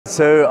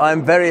So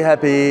I'm very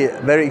happy,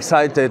 very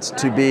excited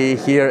to be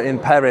here in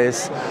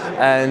Paris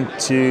and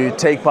to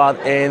take part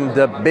in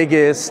the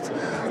biggest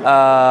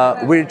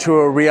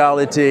virtual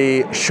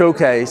reality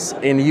showcase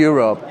in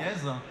Europe.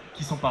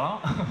 Qui sont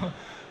pas là,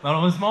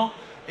 malheureusement,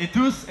 et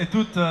tous et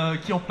toutes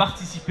qui ont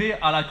participé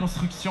à la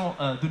construction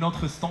de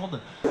notre stand.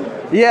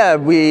 Yeah,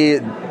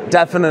 we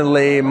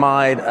definitely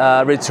might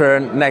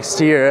return next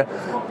year.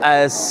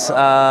 As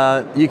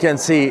you can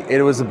see,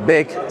 it was a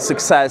big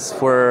success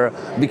for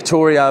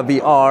Victoria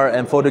VR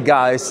and for the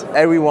guys.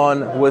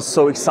 Everyone was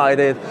so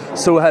excited,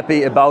 so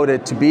happy about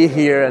it, to be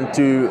here and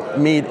to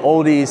meet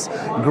all these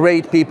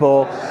great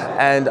people.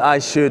 And I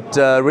should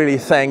really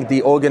thank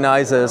the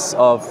organizers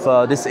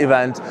of this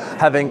event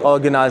having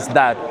organized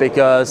that,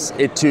 because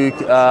it took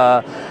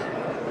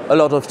a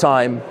lot of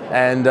time,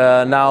 and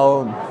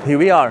now here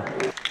we are.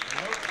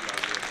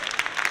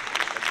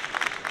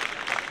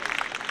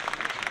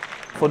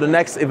 For the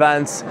next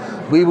events,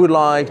 we would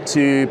like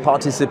to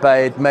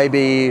participate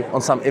maybe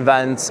on some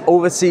events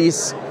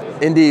overseas,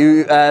 in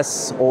the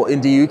US or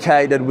in the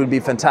UK. That would be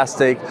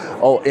fantastic,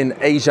 or in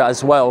Asia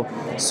as well.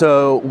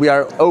 So we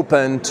are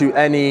open to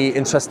any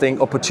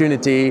interesting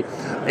opportunity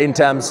in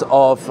terms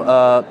of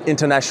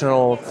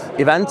international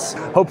events.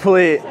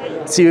 Hopefully,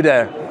 see you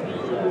there.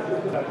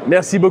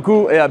 Merci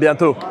beaucoup et à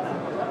bientôt.